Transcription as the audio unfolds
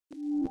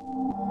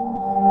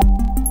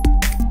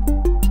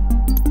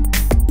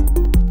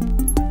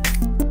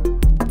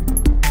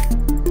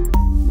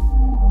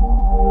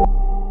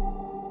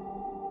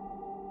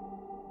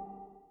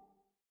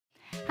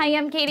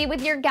I'm Katie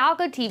with your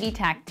Galco TV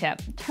Tech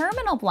Tip.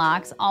 Terminal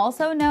blocks,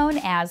 also known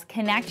as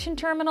connection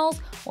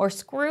terminals or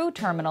screw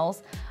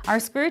terminals,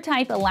 are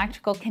screw-type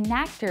electrical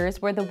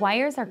connectors where the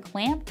wires are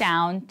clamped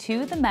down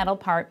to the metal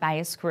part by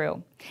a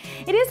screw.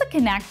 It is a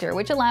connector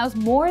which allows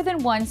more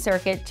than one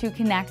circuit to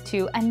connect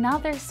to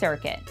another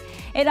circuit.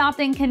 It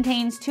often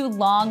contains two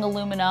long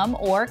aluminum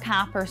or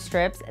copper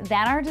strips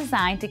that are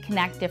designed to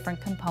connect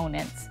different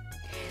components.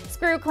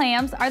 Screw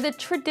clamps are the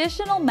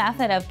traditional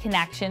method of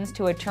connections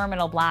to a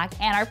terminal block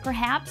and are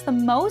perhaps the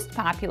most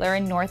popular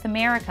in North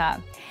America.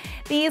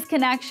 These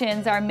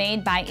connections are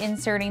made by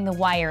inserting the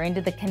wire into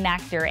the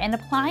connector and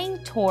applying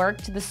torque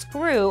to the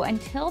screw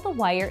until the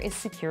wire is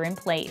secure in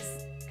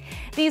place.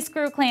 These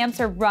screw clamps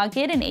are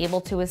rugged and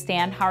able to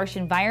withstand harsh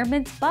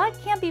environments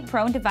but can be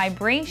prone to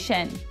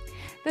vibration.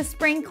 The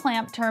spring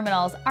clamp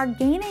terminals are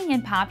gaining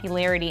in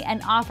popularity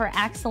and offer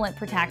excellent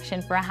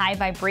protection for high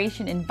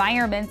vibration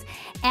environments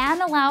and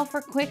allow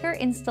for quicker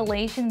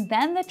installation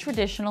than the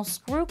traditional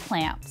screw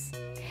clamps.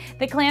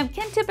 The clamp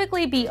can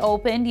typically be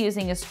opened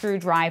using a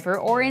screwdriver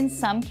or in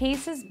some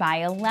cases by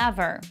a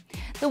lever.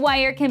 The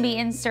wire can be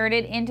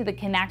inserted into the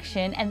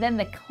connection and then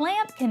the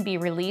clamp can be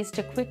released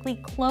to quickly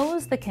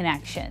close the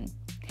connection.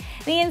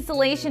 The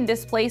Installation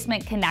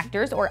Displacement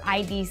Connectors, or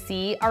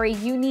IDC, are a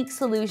unique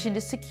solution to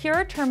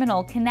secure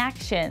terminal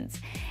connections.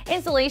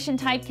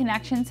 Installation-type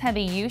connections have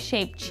a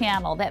U-shaped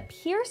channel that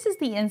pierces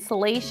the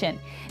insulation,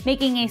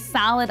 making a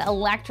solid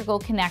electrical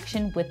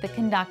connection with the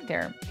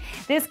conductor.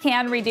 This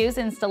can reduce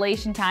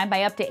installation time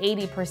by up to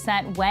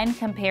 80% when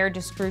compared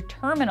to screw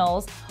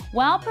terminals,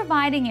 while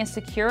providing a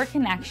secure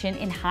connection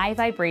in high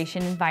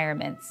vibration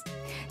environments.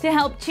 To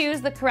help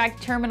choose the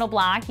correct terminal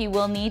block, you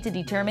will need to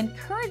determine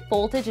current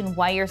voltage and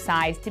wire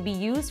size to be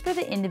used for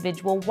the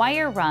individual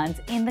wire runs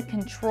in the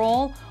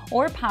control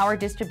or power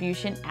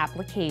distribution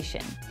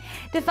application.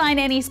 Define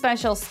any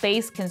special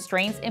space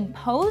constraints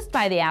imposed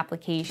by the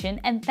application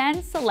and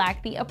then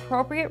select the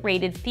appropriate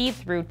rated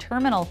feed-through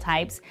terminal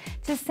types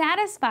to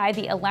satisfy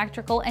the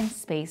electrical and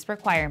space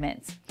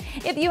requirements.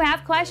 If you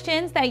have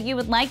questions that you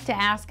would like to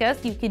ask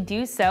us, you can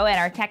do so at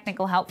our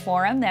technical help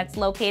forum that's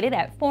located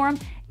at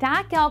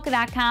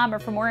forum.galco.com, or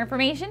for more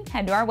information,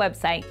 head to our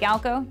website,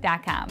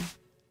 galco.com.